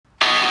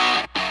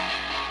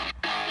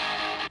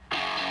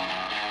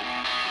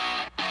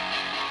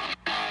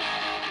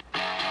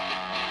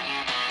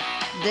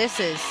This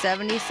is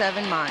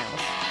 77 Miles.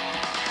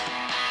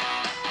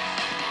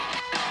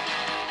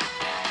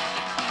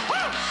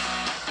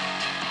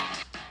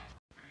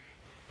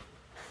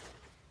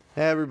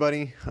 Hey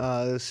everybody,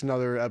 this is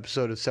another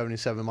episode of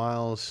 77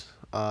 Miles.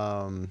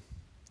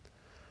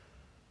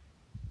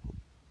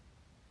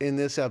 In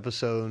this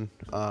episode,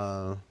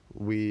 I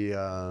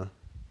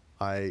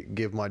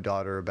give my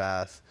daughter a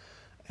bath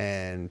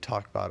and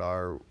talk about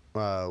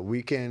our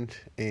weekend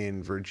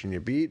in Virginia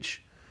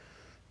Beach.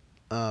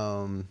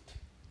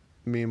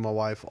 Me and my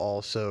wife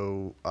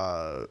also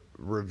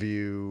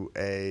review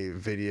a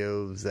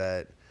video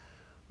that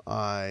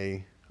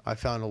I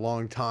found a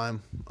long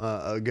time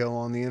ago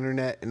on the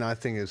internet, and I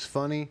think it's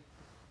funny.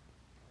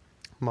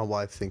 My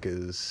wife thinks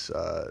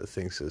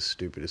it's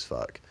stupid as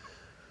fuck.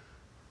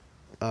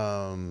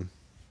 And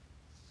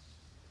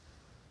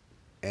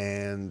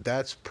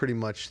that's pretty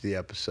much the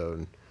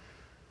episode.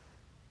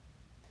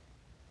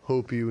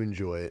 Hope you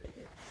enjoy it.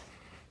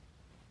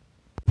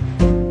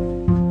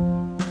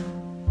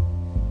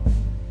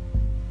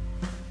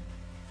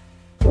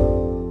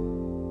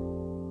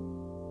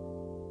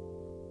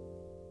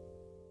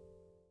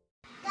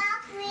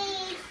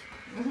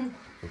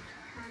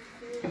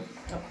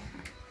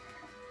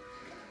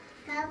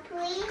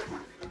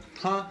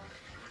 Huh?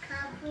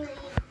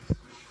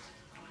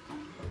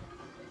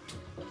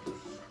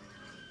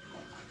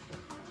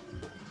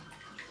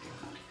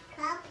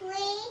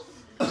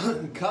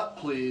 Cup,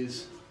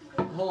 please.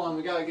 Hold on,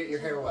 we gotta get your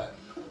hair wet.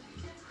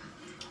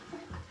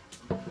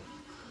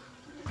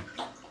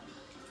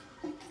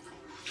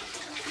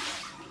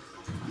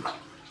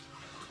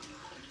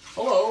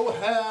 Hello,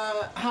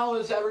 how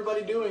is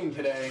everybody doing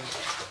today?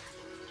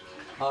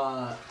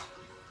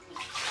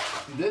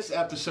 This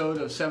episode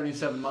of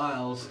 77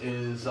 Miles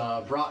is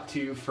brought to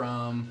you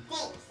from...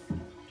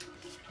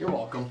 You're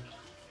welcome.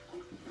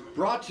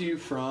 Brought to you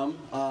from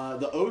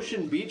the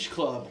Ocean Beach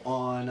Club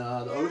on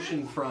the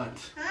ocean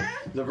front.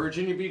 The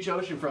Virginia Beach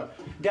ocean front.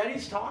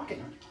 Daddy's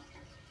talking.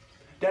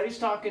 Daddy's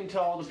talking to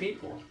all the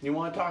people. You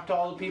want to talk to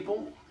all the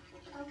people?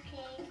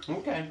 Okay.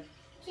 Okay.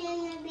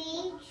 Virginia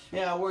Beach.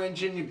 Yeah, we're in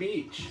Virginia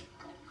Beach.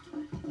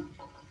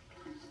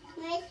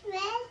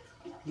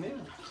 Yeah.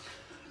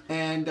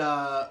 And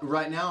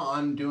right now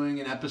I'm doing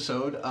an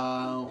episode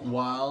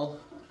while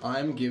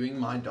I'm giving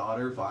my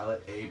daughter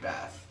Violet a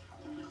bath.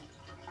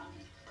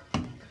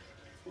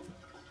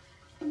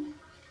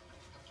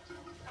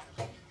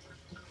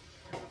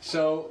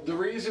 So the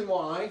reason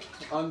why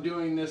I'm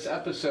doing this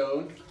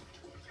episode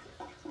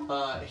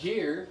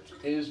here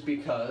is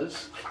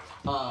because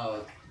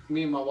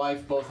me and my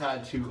wife both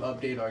had to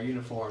update our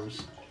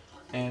uniforms,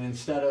 and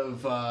instead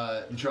of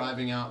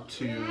driving out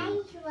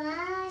to,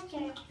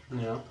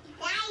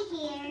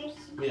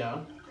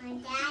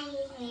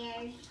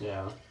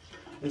 yeah,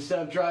 instead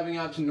of driving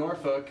out to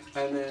Norfolk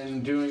and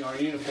then doing our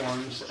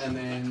uniforms and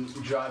then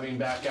driving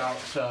back out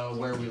to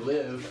where we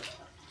live.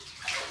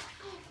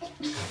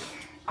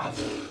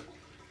 Yucky.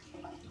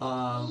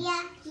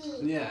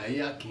 Yeah,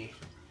 yucky.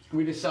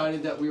 We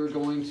decided that we were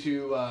going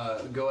to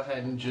go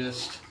ahead and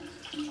just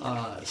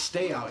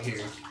stay out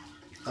here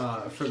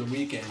for the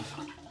weekend,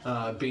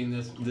 being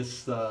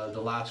this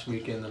the last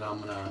weekend that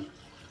I'm gonna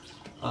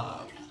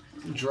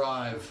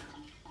drive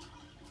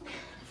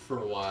for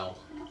a while,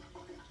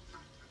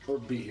 or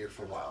be here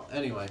for a while.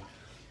 Anyway,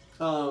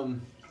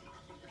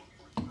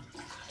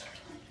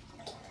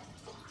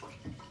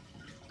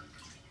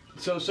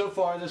 So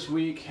far this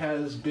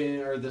weekend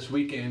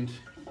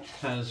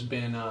has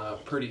been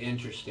pretty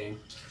interesting.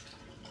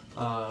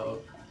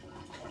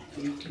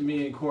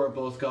 Me and Cora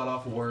both got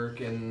off of work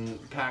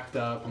and packed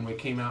up, and we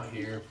came out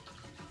here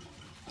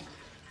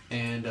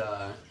and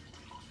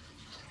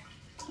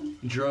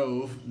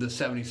drove the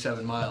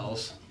 77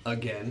 miles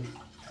again.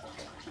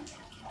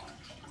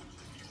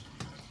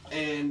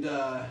 And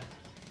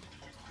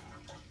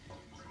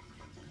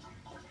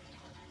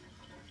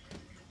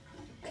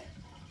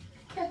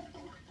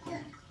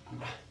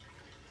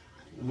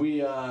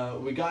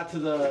we got to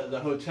the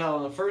hotel,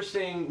 and the first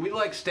thing, we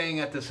like staying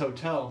at this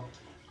hotel,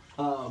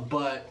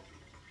 but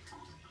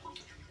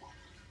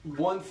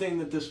one thing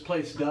that this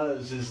place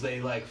does is they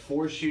like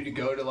force you to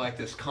go to like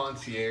this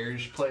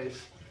concierge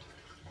place,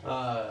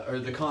 or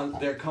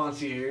their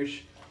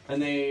concierge,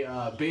 and they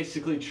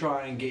basically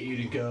try and get you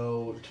to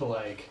go to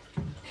like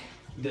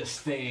this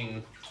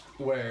thing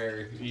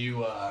where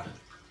you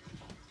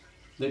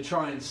they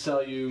try and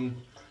sell you.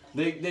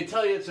 They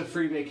tell you it's a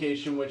free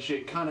vacation, which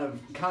it kind of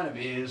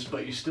is,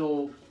 but you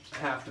still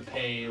have to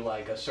pay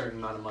like a certain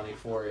amount of money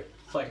for it.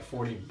 It's like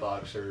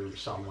 $40 or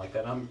something like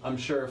that. I'm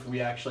sure if we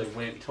actually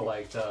went to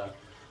like the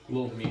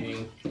little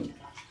meeting,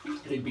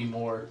 it'd be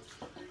more.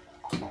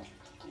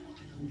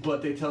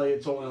 But they tell you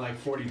it's only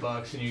like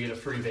 $40 and you get a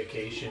free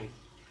vacation.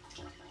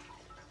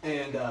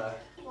 And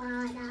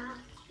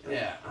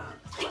yeah.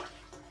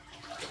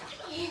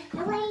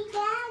 Lay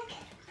back.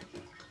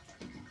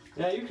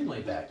 Yeah, you can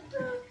lay back.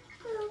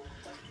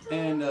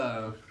 And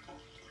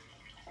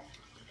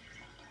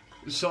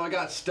so I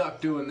got stuck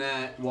doing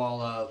that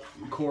while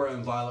Cora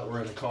and Violet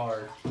were in the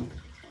car,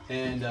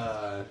 and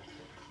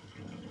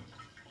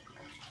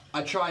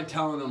I tried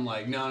telling them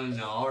like, no,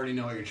 I already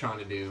know what you're trying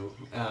to do,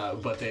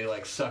 but they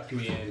like sucked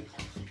me in.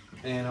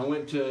 And I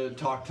went to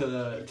talk to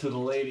the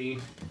lady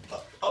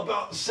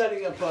about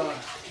setting up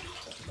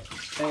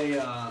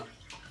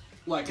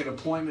like an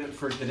appointment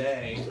for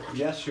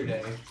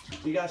yesterday.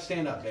 You gotta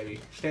stand up, baby.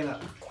 Stand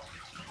up.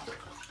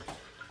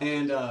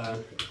 And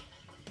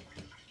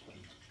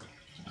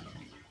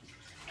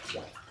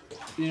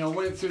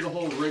went through the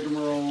whole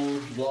rigmarole,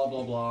 blah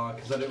blah blah,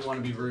 because I didn't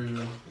want to be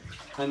rude.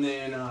 And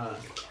then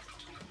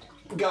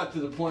got to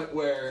the point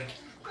where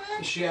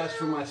she asked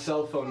for my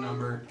cell phone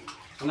number,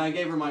 and I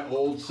gave her my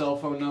old cell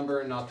phone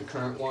number and not the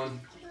current one.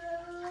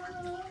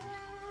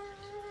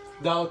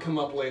 That'll come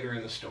up later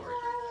in the story.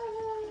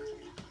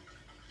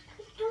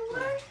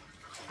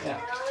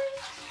 Yeah.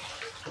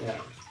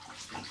 Yeah.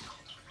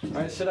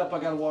 Alright, sit up. I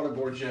got a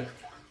waterboard you.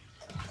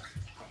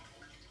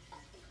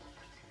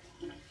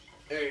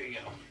 There you go.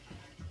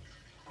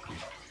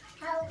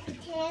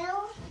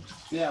 Hotel.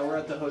 Yeah, we're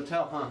at the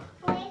hotel, huh?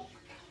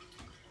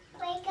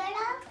 Wake it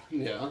up.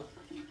 Yeah.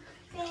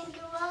 Drink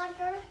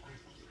water.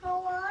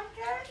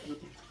 Water.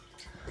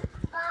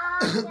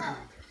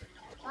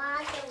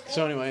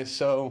 So anyway,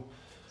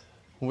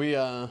 we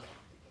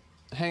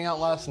hang out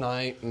last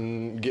night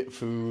and get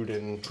food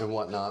and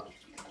whatnot.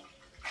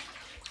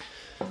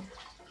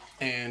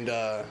 And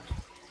the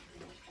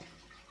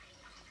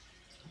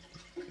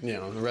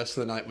rest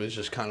of the night was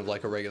just kind of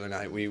like a regular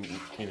night. We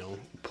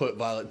put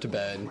Violet to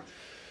bed,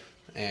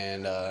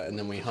 and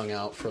then we hung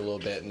out for a little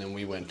bit, and then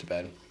we went to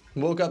bed.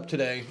 Woke up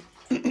today,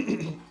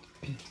 and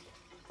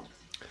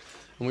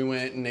we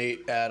went and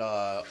ate at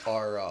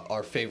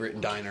our favorite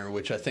diner,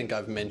 which I think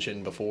I've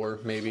mentioned before,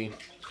 maybe,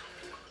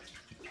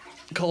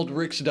 called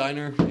Rick's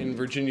Diner in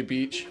Virginia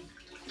Beach.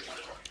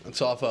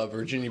 It's off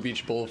Virginia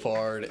Beach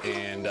Boulevard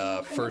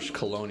and First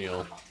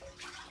Colonial.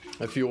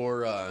 If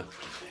you're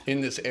in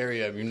this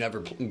area, if you've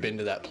never been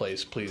to that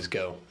place, please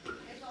go.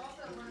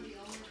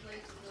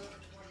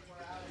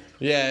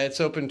 Yeah, it's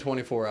open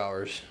 24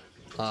 hours.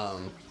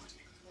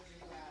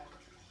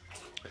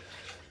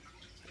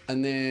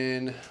 And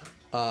then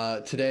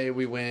today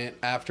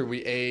after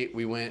we ate,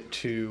 we went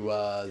to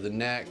the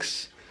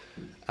Nex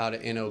out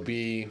at NOB,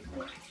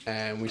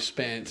 and we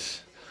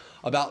spent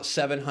about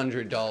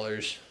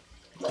 $700.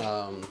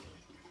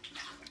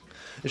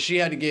 She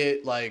had to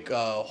get like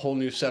a whole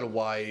new set of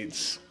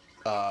whites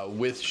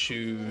with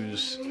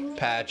shoes,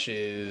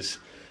 patches.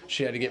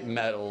 She had to get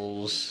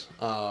medals.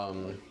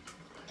 I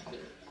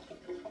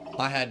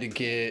had to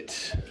get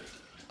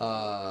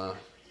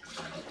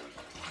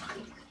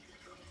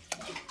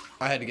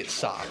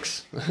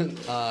socks,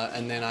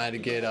 and then I had to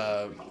get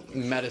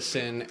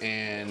medicine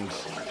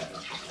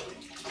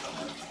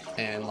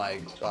and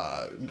like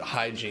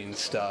hygiene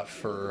stuff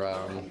for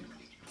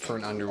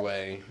an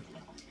underway.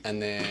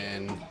 And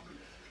then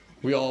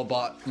we all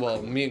bought,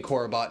 me and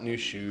Cora bought new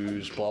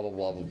shoes, blah blah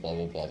blah blah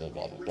blah blah blah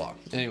blah blah blah.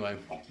 Anyway,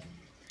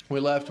 we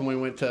left and we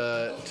went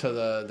to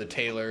the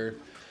tailor,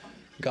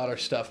 got our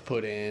stuff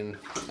put in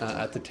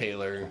at the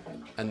tailor,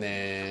 and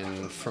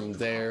then from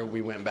there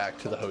we went back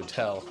to the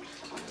hotel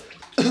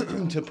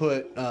to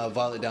put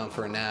Violet down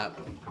for a nap,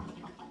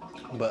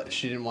 but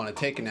she didn't want to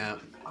take a nap,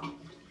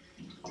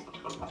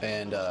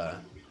 and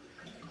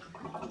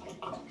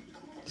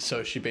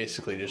so she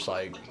basically just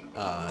like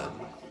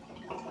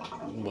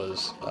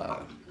was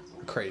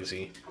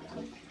crazy.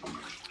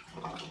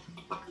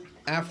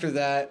 After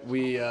that,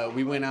 we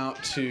went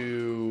out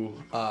to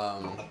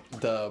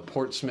the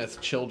Portsmouth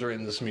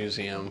Children's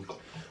Museum,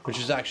 which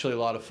is actually a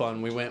lot of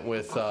fun. We went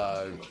with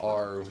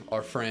our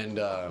friend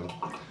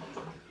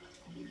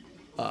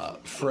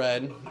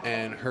Fred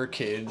and her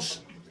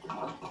kids,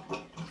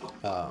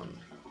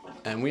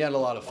 and we had a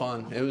lot of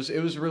fun. It was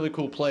a really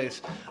cool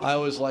place. I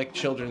always like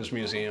children's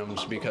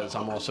museums because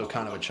I'm also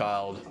kind of a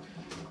child,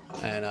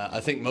 and I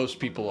think most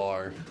people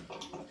are.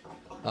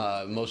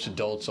 Most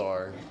adults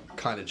are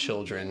kind of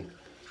children.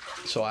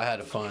 So I had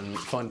a fun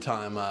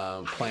time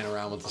playing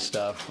around with the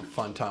stuff.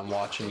 Fun time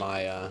watching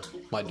my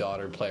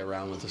daughter play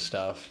around with the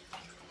stuff.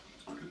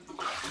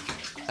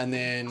 And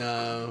then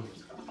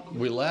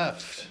we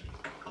left,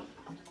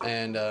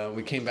 and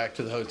we came back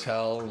to the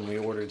hotel, and we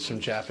ordered some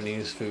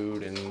Japanese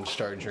food and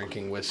started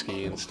drinking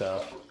whiskey and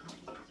stuff.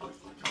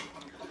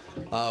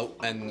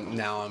 And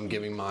now I'm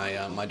giving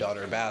my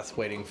daughter a bath,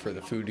 waiting for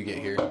the food to get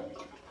here.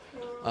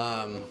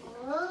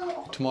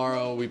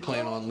 Tomorrow we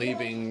plan on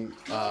leaving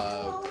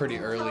pretty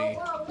early,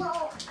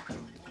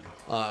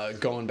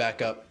 going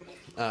back up,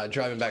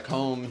 driving back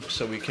home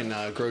so we can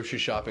grocery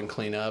shop and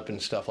clean up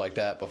and stuff like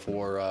that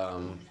before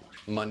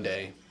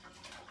Monday.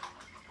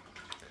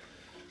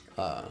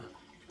 And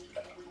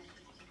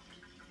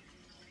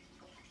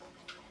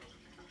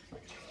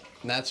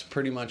that's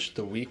pretty much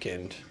the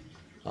weekend.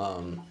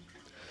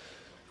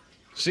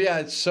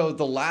 So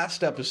the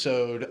last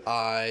episode,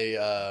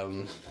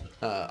 I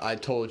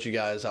told you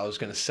guys I was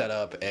going to set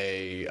up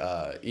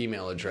a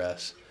email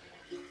address,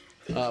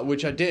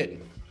 which I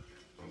did,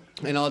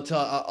 and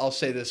I'll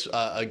say this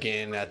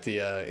again at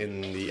the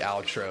in the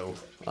outro,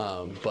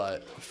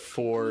 but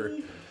for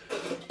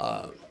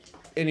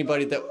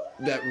anybody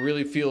that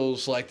really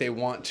feels like they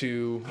want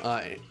to,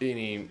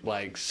 any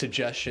like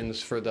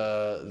suggestions for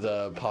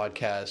the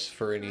podcast,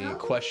 for any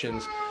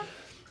questions,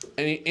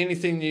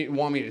 anything you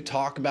want me to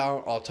talk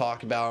about, I'll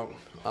talk about.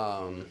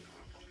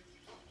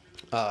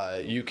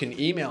 You can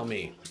email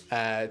me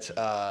at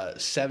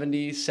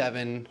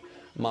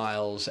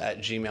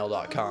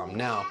 77miles@gmail.com.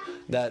 Now,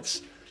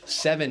 that's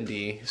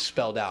 70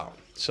 spelled out.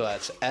 So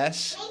that's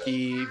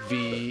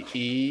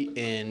SEVENTY,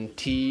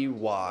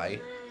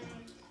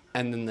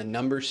 and then the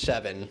number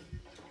 7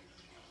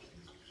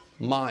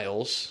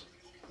 miles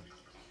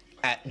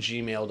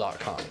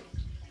 @gmail.com.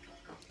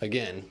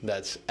 Again,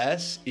 that's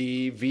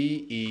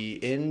SEVENTY,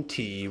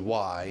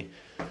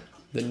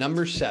 the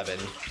number 7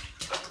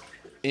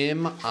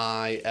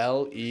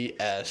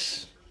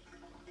 MILES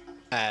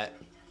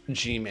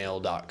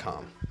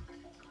 @gmail.com.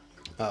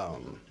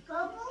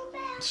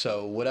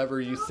 So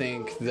whatever you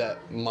think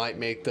that might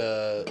make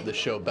the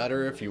show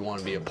better, if you want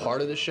to be a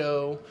part of the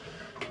show,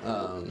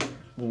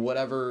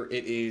 whatever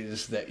it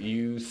is that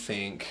you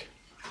think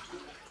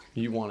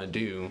you want to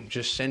do,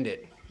 just send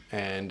it,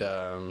 and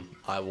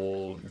I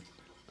will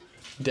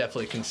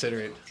definitely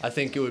consider it. I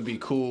think it would be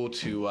cool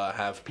to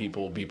have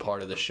people be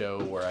part of the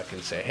show where I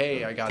can say,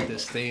 hey, I got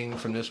this thing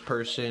from this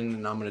person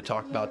and I'm going to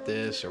talk about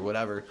this or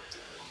whatever.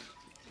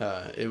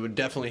 It would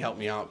definitely help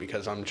me out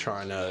because I'm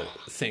trying to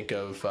think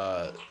of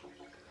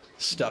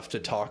stuff to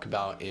talk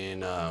about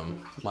in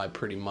my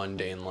pretty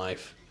mundane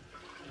life.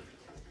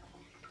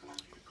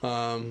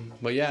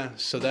 But yeah,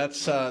 so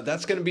that's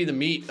going to be the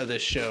meat of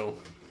this show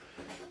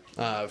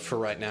for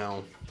right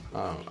now.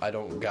 I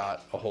don't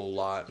got a whole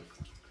lot.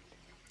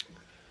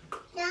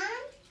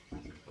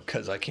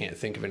 Because I can't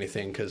think of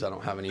anything because I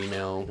don't have an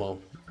email. Well,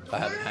 I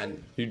haven't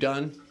had... You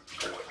done?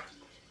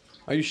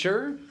 Are you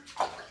sure?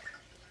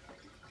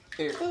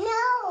 Here.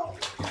 No.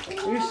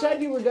 You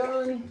said you were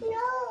done.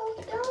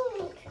 No,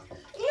 don't.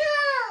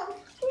 No.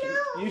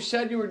 No. You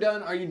said you were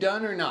done. Are you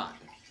done or not?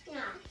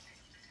 No.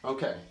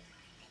 Okay.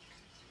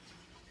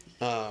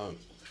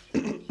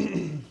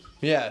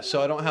 Yeah,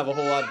 so I don't have a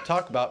whole lot to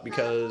talk about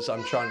because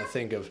I'm trying to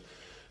think of...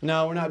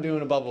 No, we're not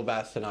doing a bubble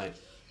bath tonight.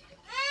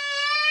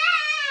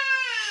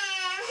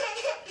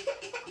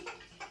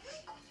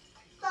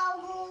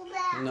 Bubble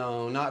bath.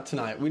 No, not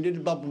tonight. We did a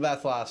bubble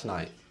bath last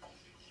night.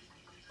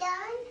 Done?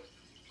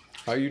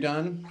 Are you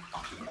done?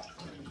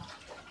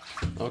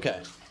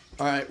 Okay.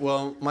 All right,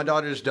 well, my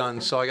daughter's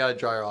done, so I got to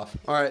dry her off.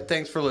 All right,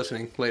 thanks for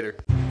listening. Later.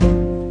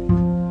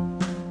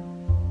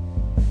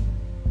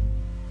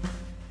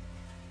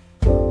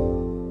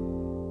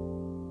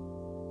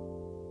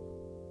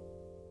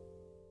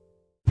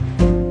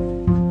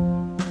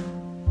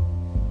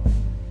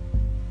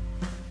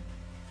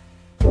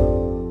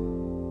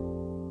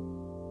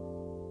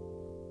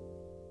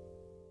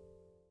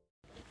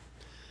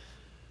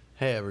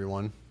 Hey,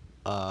 everyone.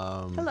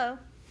 Hello.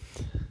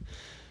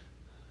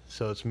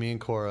 So it's me and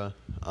Cora.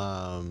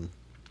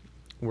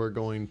 We're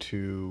going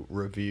to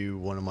review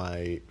one of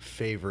my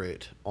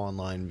favorite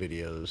online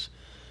videos.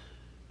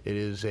 It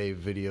is a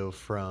video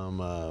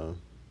from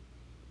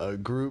a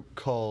group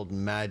called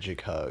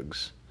Magic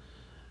Hugs.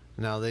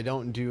 Now, they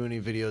don't do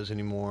any videos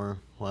anymore.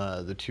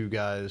 The two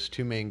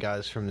main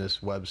guys from this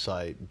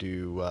website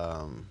do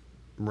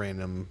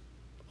random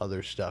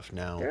other stuff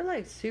now. They're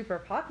like super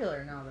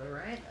popular now, though,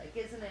 right? Like,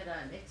 isn't it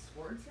Nick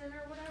Swartzen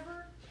or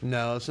whatever?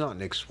 No, it's not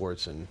Nick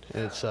Swartzen.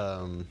 It's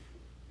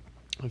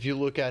if you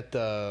look at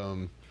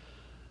the,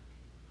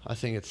 I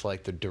think it's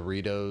like the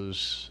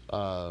Doritos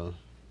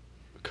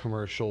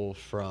commercial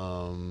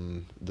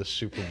from the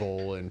Super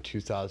Bowl in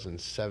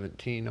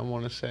 2017, I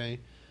want to say,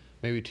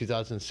 maybe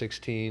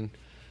 2016.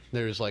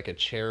 There's like a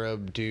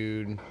cherub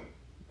dude.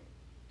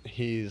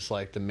 He's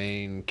like the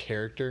main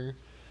character.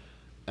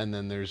 And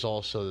then there's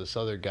also this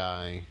other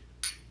guy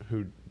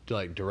who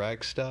like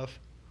directs stuff.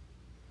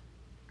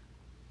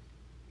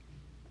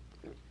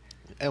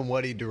 And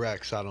what he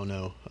directs, I don't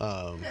know,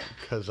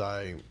 because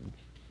I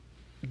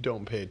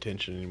don't pay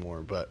attention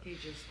anymore. But He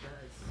just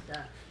does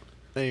stuff.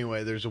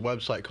 anyway, there's a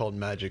website called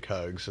Magic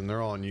Hugs, and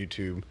they're all on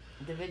YouTube.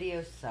 The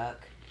videos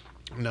suck.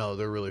 No,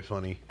 they're really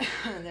funny.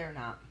 They're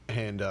not.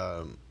 And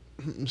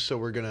so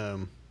we're gonna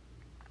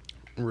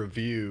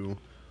review.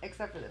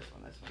 Except for this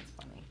one. This one's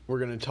funny. We're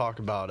gonna talk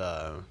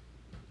about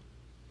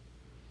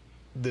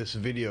this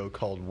video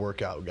called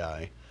Workout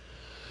Guy.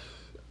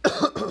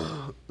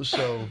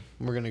 So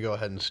we're gonna go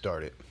ahead and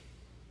start it.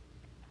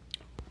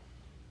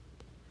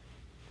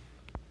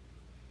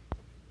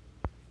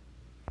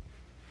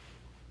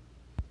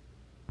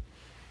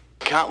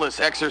 Countless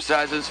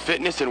exercises,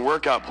 fitness, and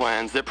workout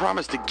plans that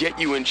promise to get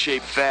you in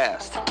shape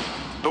fast.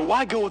 But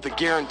why go with a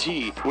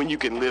guarantee when you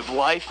can live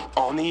life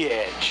on the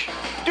edge?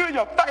 Do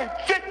your fucking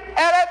shit and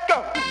let's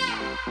go!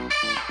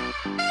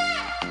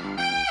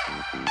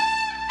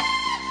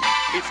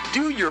 It's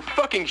Do Your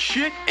Fucking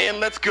Shit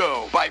and Let's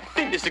Go by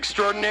fitness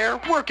extraordinaire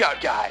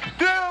Workout Guy.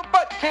 Do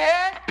but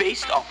can!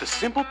 Based off the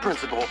simple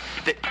principle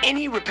that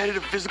any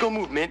repetitive physical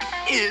movement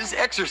is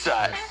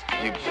exercise.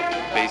 You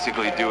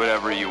basically do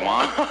whatever you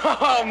want?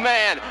 Oh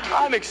man,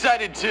 I'm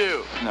excited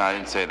too. No, I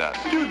didn't say that.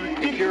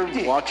 If you're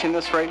watching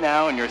this right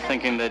now and you're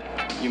thinking that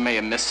you may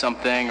have missed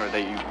something or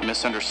that you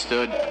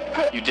misunderstood,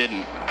 you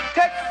didn't.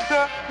 Take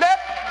the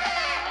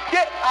left.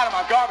 Get out of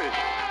my garbage.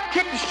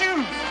 Kick the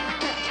shoes.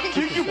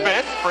 Kick your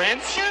best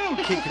friend's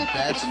shoes. Kick your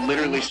best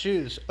literally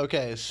shoes.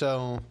 Okay,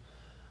 so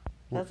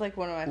That's like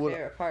one of my What-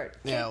 favorite parts.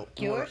 yeah,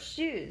 Kick your what-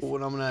 shoes.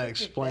 what I'm gonna Kick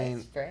your explain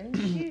best friend's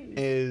shoes.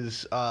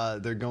 is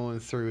they're going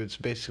through. It's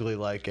basically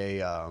like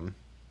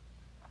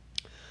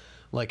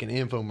like an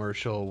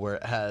infomercial where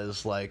it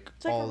has like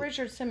It's like all a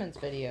Richard Simmons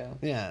video.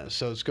 yeah.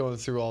 So it's going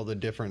through all the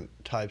different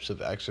types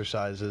of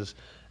exercises,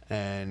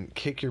 and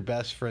kick your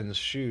best friend's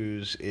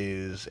shoes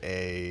is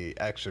a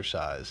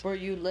exercise. Where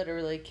you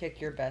literally kick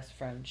your best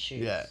friend's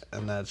shoes. Yeah,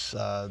 and that's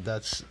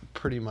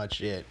pretty much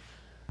it.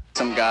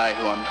 Some guy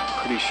who I'm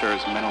pretty sure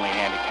is mentally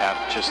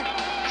handicapped just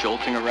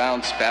jolting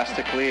around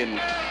spastically and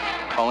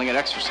calling it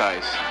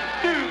exercise.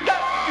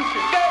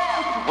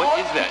 What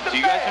is that? Do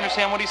you guys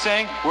understand what he's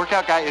saying?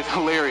 Workout guy is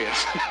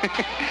hilarious.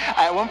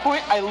 At one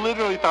point, I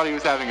literally thought he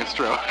was having a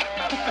stroke.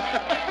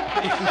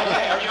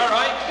 Hey, are you all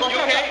right? You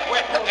okay?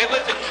 Wait, hey,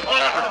 listen.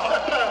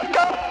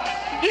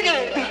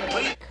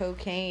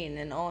 Cocaine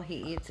and all he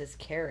eats is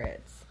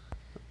carrots.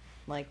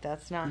 Like,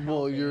 that's not healthy.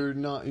 Well,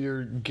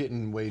 you're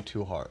getting way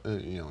too hard,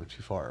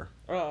 too far.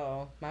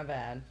 Oh, my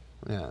bad.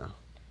 Yeah.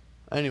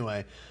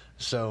 Anyway,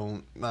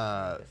 so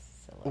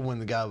when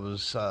the guy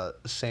was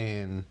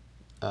saying,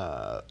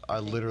 I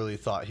literally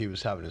thought he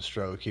was having a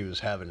stroke. He was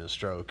having a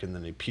stroke, and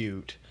then he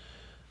puked,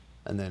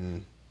 and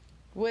then.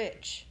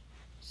 Which,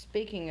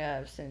 speaking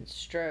of, since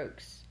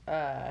strokes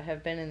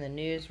have been in the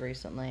news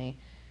recently,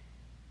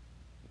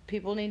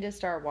 people need to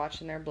start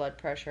watching their blood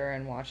pressure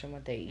and watching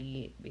what they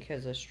eat,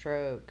 because a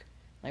stroke,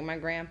 like my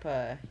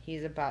grandpa,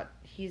 he's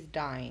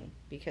dying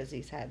because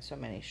he's had so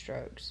many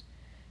strokes.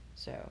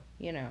 So,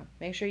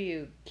 make sure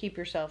you keep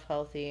yourself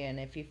healthy, and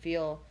if you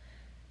feel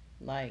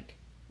like,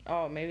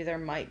 oh, maybe there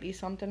might be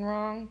something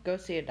wrong, go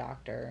see a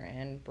doctor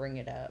and bring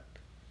it up,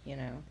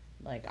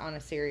 like on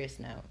a serious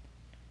note.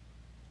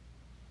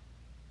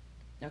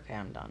 Okay,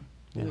 I'm done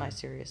with my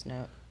serious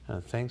note.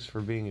 Thanks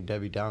for being a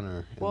Debbie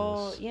Downer.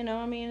 Well,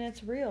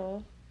 it's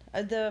real.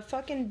 The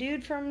fucking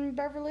dude from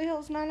Beverly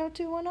Hills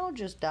 90210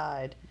 just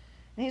died.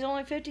 And he's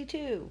only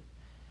 52.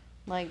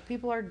 Like,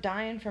 people are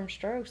dying from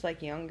strokes,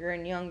 like, younger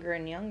and younger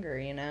and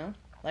younger,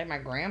 Like, my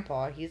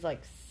grandpa, he's,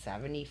 like,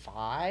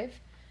 75.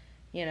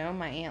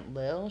 My Aunt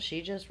Lil,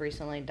 she just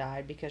recently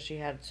died because she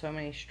had so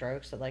many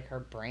strokes that, like, her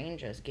brain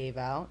just gave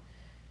out.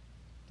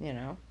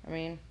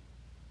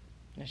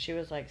 She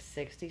was, like,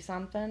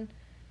 60-something.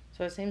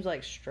 So it seems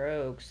like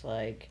strokes,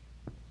 like,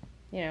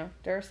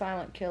 they're a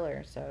silent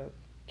killer, so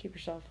keep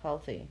yourself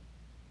healthy.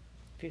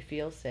 If you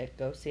feel sick,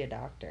 go see a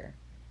doctor.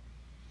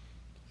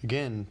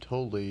 Again,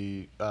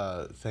 totally,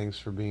 thanks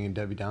for being a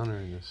Debbie Downer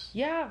in this.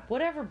 Yeah,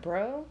 whatever,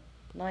 bro.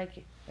 Like,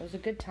 it was a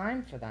good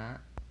time for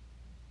that.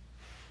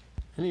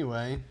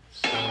 Anyway,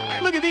 so.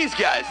 Look at these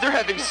guys. They're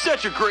having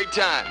such a great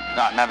time.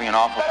 No, I'm having an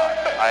awful time.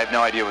 I have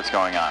no idea what's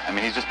going on. I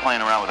mean, he's just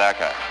playing around with that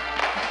guy.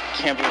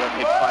 Can't believe I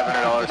paid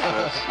 $500 for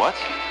this. What?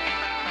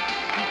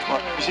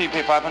 What? You say you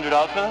paid $500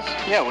 for this?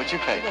 Yeah, what'd you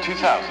pay?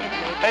 $2,000.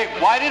 Hey,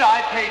 why did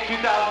I pay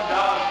 $2,000?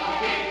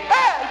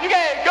 Hey, you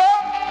can't go.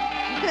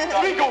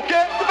 We gon'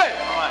 get the best.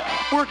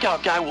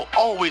 Workout guy will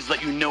always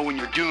let you know when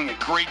you're doing a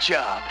great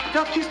job.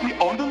 Now kiss me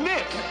on the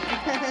lips.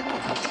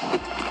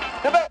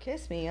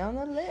 Kiss me on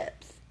the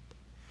lips.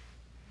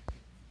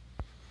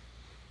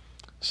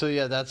 So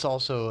yeah, that's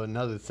also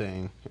another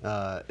thing,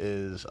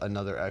 is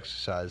another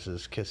exercise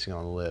is kissing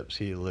on the lips.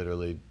 He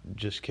literally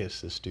just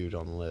kissed this dude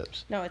on the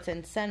lips. No, it's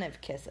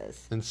incentive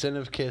kisses.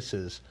 Incentive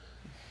kisses.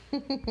 To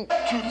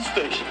the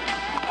station.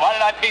 Why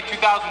did I pay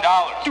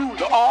 $2,000? Through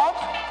the arms.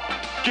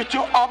 Get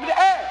your arm in the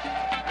air.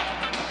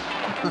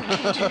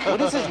 What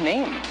is his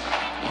name?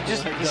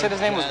 He said his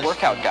name was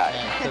Workout Guy.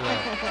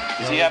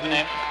 Does he have a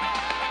name?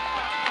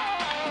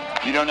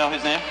 You don't know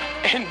his name?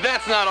 And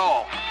that's not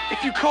all.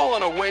 If you call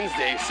on a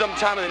Wednesday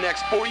sometime in the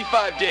next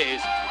 45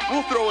 days,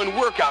 we'll throw in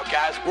Workout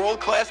Guy's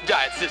world-class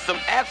diet system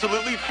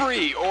absolutely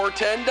free, or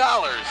 $10.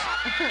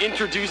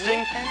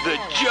 Introducing the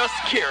Just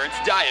Carrots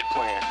diet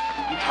plan.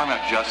 You're talking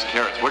about Just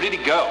Carrots. Where did he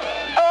go?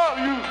 Oh,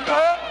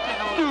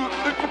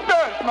 it's the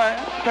best, man.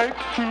 Take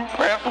 2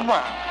 grams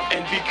around.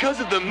 And because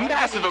of the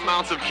massive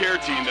amounts of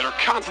carotene that are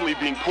constantly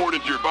being poured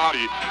into your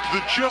body, the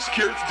Just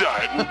Carrots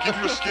diet will give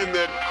your skin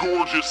that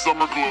gorgeous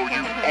summer glow you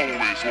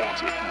always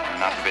wanted.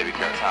 Not the baby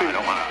carrots. I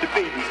don't want to. The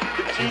babies.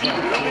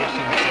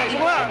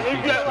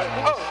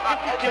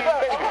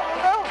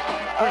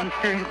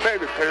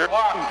 Baby carrot.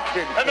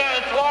 Hey, man,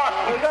 it's Clark.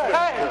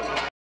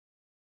 Hey.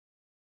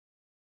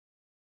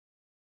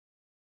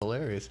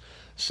 Hilarious.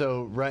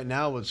 So right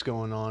now what's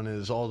going on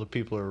is all the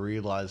people are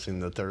realizing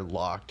that they're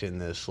locked in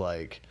this,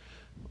 like...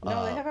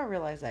 No, they haven't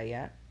realized that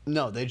yet.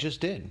 No, they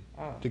just did.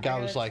 Oh, the guy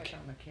was like... check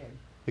on my kid.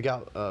 The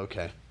guy... Oh,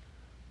 okay.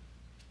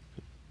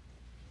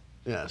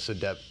 Yeah, so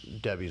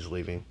Debbie's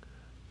leaving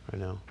right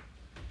now.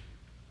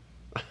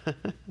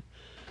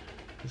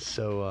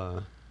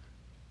 So,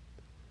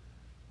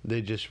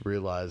 they just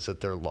realize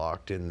that they're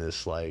locked in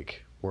this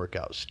like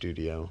workout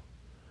studio,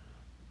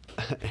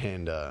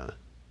 and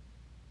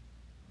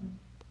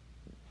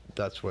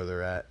that's where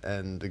they're at.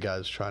 And the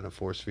guy's trying to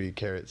force feed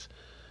carrots.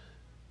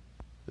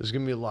 There's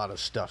gonna be a lot of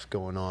stuff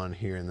going on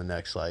here in the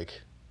next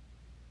like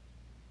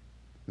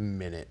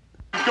minute.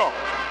 Go.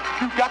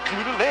 You got to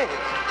the leg.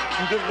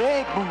 To the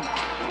leg move.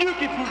 You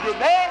can move your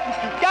leg if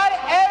you got it.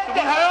 And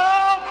the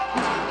hell.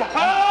 The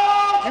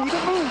hell. Do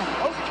the move.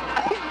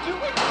 Okay. Do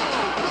it.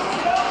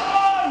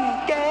 You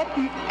got it.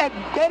 And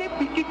you got it.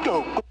 We can go.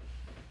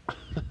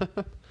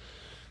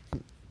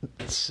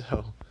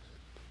 So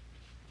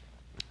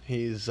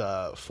he's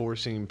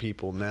forcing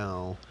people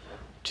now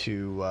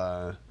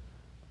to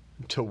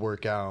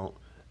work out,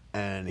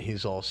 and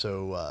he's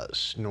also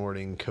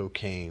snorting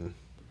cocaine.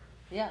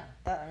 Yeah,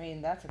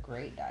 that's a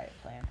great diet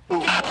plan.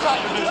 What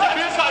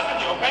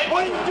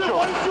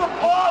is your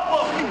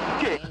problem?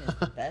 Cocaine is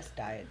the best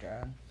diet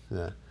drug.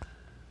 Yeah.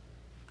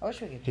 I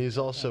wish we could. He's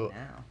do also cocaine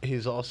now.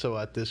 he's also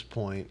at this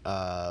point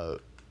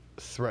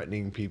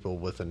threatening people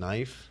with a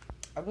knife.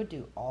 I would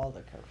do all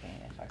the cocaine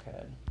if I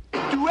could.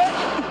 Do it.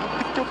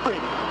 Your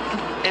friend.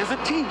 As a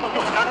team.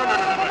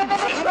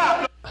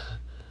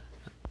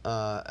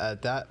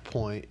 At that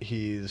point,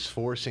 he's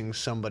forcing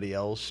somebody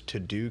else to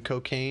do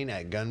cocaine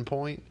at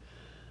gunpoint,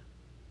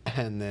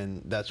 and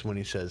then that's when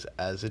he says,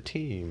 "As a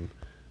team."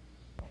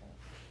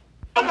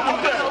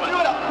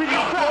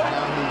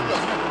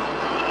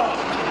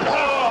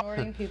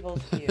 Snorting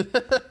people's puke.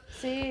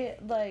 See,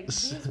 like,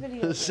 these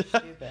videos are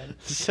stupid.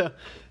 So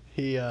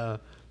he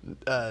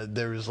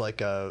there was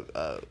like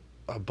a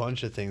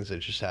bunch of things that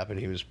just happened.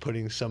 He was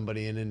putting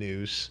somebody in a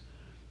noose,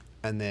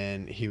 and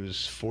then he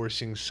was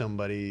forcing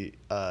somebody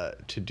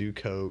to do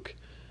coke,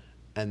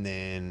 and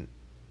then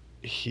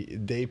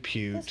they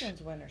puked This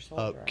one's Winter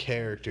Soldier. up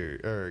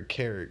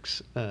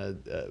carrots,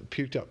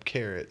 puked up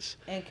carrots,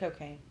 And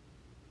cocaine.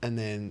 and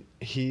then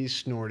he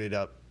snorted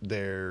up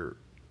their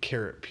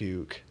carrot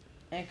puke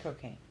And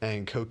cocaine.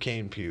 and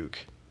cocaine puke.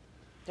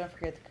 Don't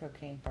forget the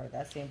cocaine part.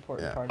 That's the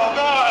important Yeah. part.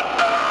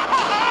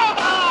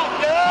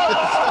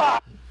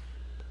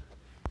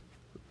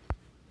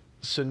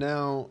 So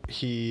now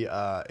he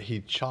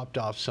chopped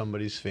off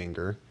somebody's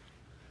finger.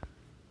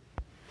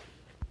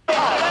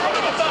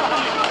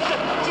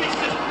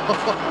 I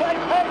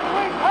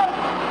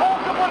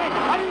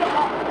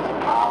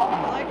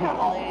like how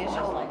the lady's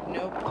just like,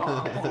 nope.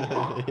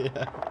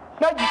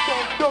 Now you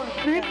can't go to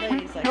sleep That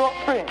lady's with like, your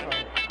friend.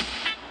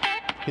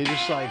 He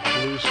just like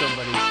blew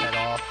somebody's head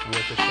off with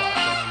a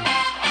shotgun,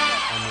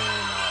 and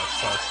then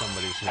saw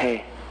somebody's neck.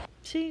 Hey,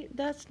 See,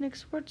 that's Nick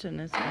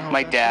Swartzen, isn't it?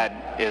 my dad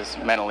was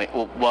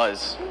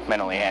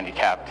mentally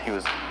handicapped. He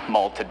was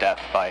mauled to death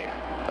by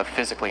a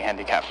physically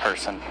handicapped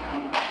person.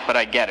 But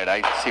I get it.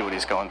 I see what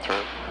he's going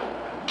through.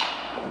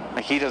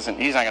 Like he's not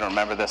going to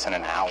remember this in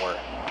an hour.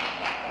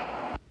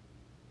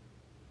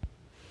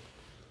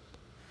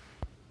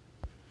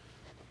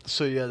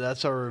 So yeah,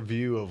 that's our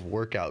review of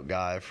Workout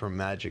Guy from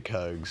Magic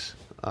Hugs.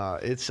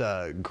 It's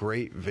a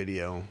great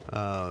video.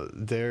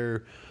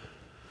 They're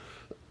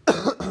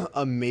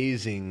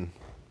amazing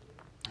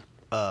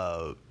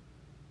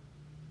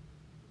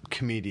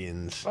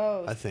comedians.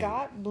 Oh, I think.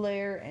 Scott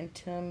Blair and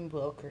Tim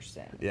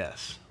Wilkerson.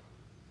 Yes.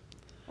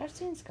 I've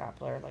seen Scott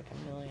Blair like a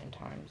million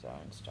times though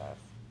and stuff.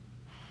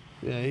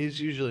 Yeah, he's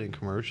usually in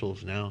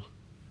commercials now.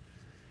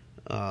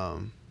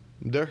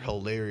 They're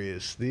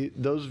hilarious.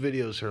 Those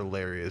videos are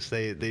hilarious.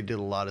 They did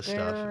a lot of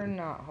stuff. They're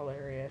not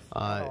hilarious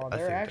at I all. think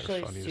They're they're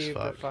actually funny as super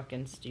fuck.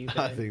 fucking stupid.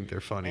 I think they're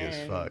funny as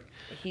And fuck.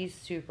 He's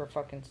super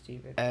fucking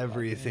stupid.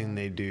 Everything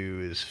they do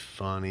is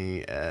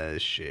funny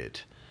as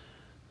shit.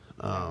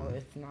 No,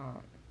 it's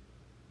not.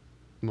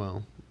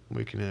 Well,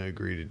 we can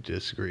agree to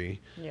disagree.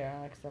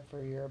 Yeah, except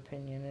for your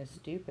opinion is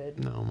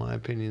stupid. No, my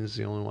opinion is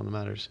the only one that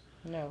matters.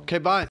 No. Okay,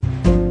 bye.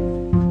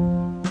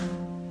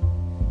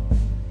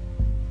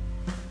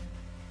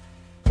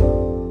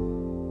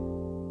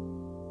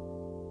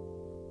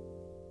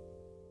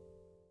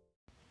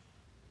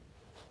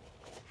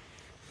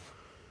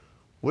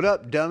 What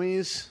up,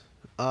 dummies?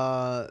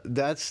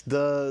 That's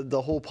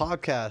the whole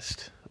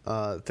podcast.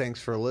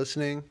 Thanks for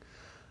listening.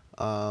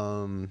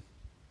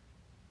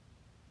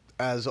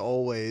 As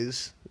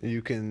always,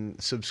 you can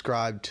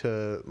subscribe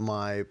to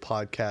my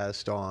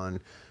podcast on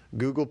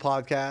Google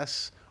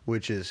Podcasts,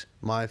 which is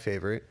my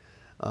favorite.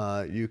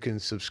 You can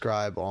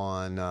subscribe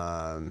on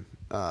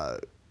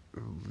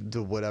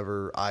the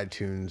whatever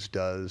iTunes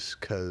does,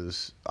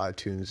 because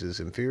iTunes is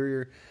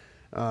inferior.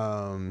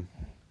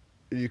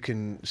 You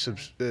can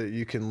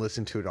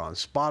listen to it on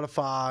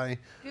Spotify.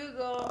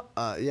 Google.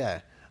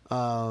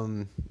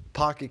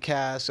 Pocket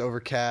Cast,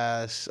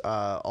 Overcast,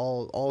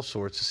 all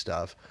sorts of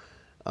stuff.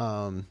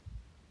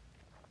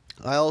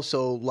 I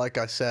also, like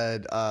I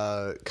said,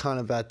 kind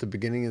of at the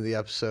beginning of the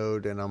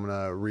episode, and I'm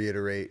gonna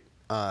reiterate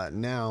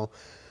now.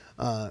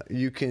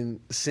 You can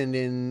send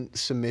in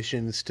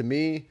submissions to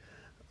me.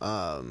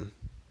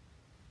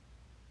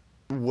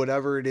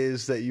 Whatever it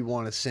is that you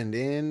want to send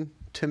in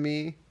to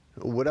me.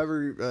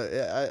 Whatever,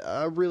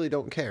 I really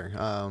don't care.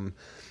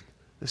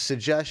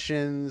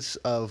 suggestions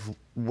of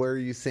where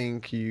you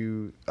think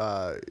this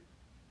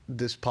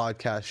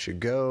podcast should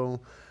go,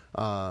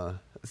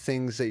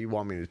 things that you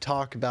want me to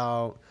talk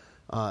about,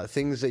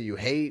 things that you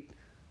hate,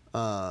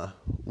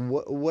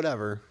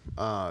 whatever,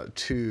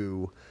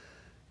 to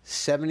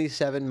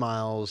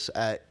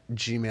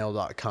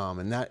 77miles@gmail.com,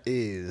 and that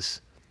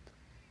is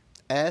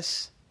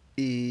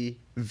SEVENTY,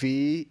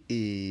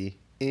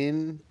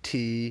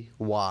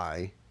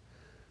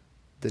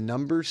 the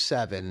number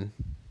 7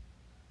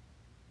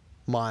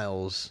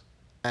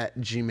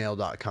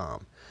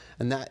 miles@gmail.com,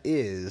 and that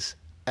is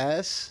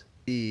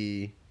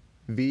SEVENTY,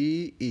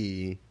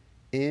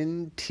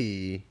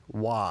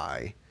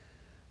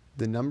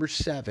 the number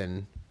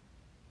 7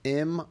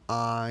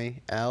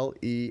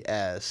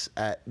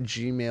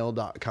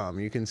 MILES@gmail.com.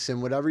 You can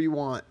send whatever you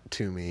want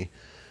to me.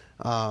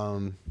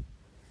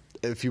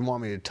 If you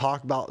want me to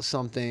talk about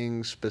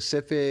something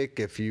specific,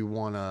 if you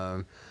want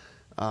to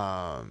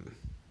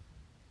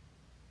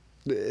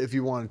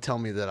tell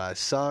me that I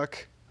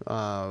suck,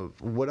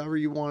 whatever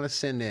you want to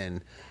send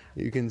in,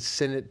 you can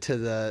send it to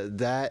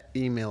that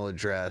email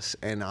address,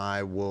 and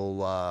I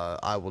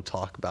will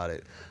talk about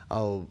it.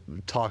 I'll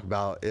talk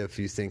about if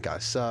you think I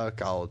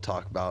suck. I'll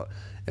talk about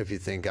if you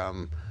think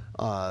I'm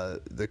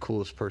the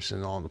coolest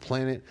person on the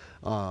planet.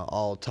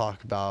 I'll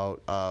talk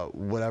about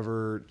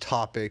whatever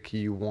topic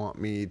you want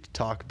me to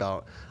talk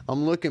about.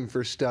 I'm looking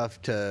for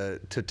stuff to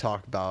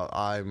talk about.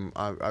 I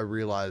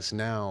realize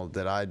now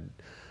that I'm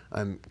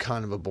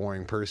kind of a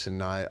boring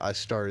person. I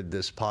started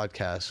this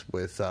podcast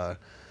with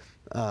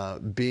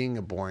being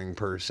a boring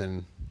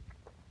person,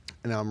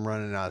 and I'm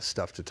running out of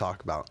stuff to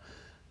talk about.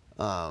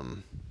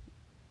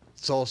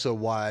 It's also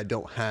why I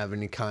don't have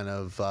any kind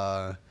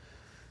of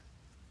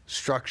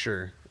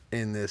structure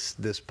in this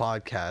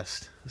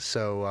podcast.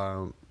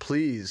 So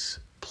please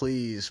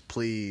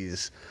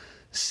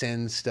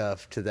send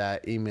stuff to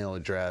that email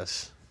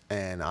address,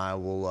 and I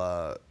will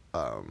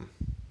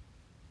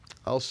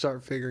I'll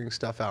start figuring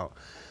stuff out.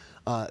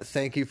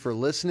 Thank you for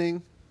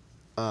listening.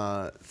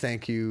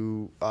 Thank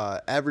you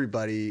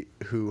everybody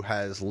who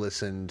has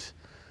listened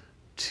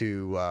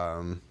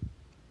to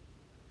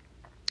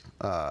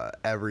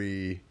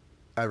every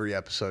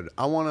episode.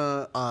 I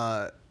want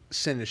to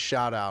send a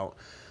shout out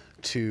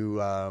to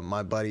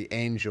my buddy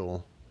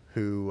Angel,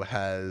 who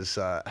has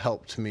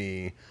helped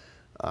me.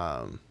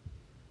 Yeah,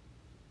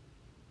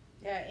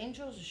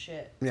 Angel's a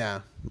shit.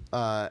 Yeah.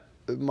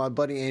 My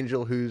buddy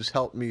Angel, who's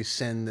helped me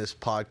send this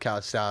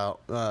podcast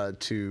out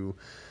to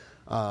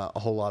a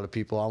whole lot of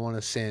people. I want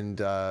to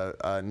send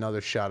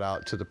another shout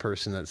out to the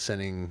person that's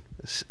sitting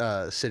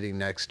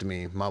next to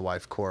me, my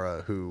wife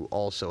Cora, who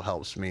also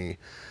helps me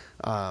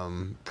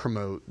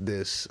promote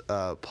this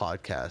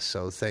podcast.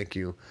 So thank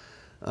you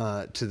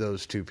to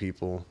those two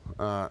people,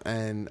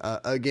 and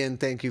again,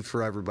 thank you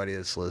for everybody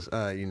that's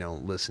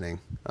listening.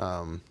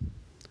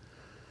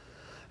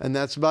 And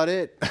that's about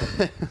it.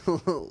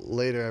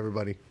 Later,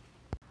 everybody.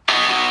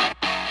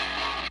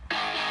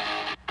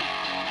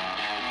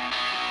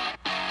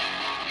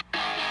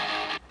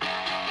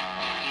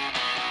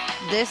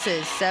 This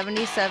is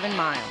 77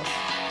 Miles.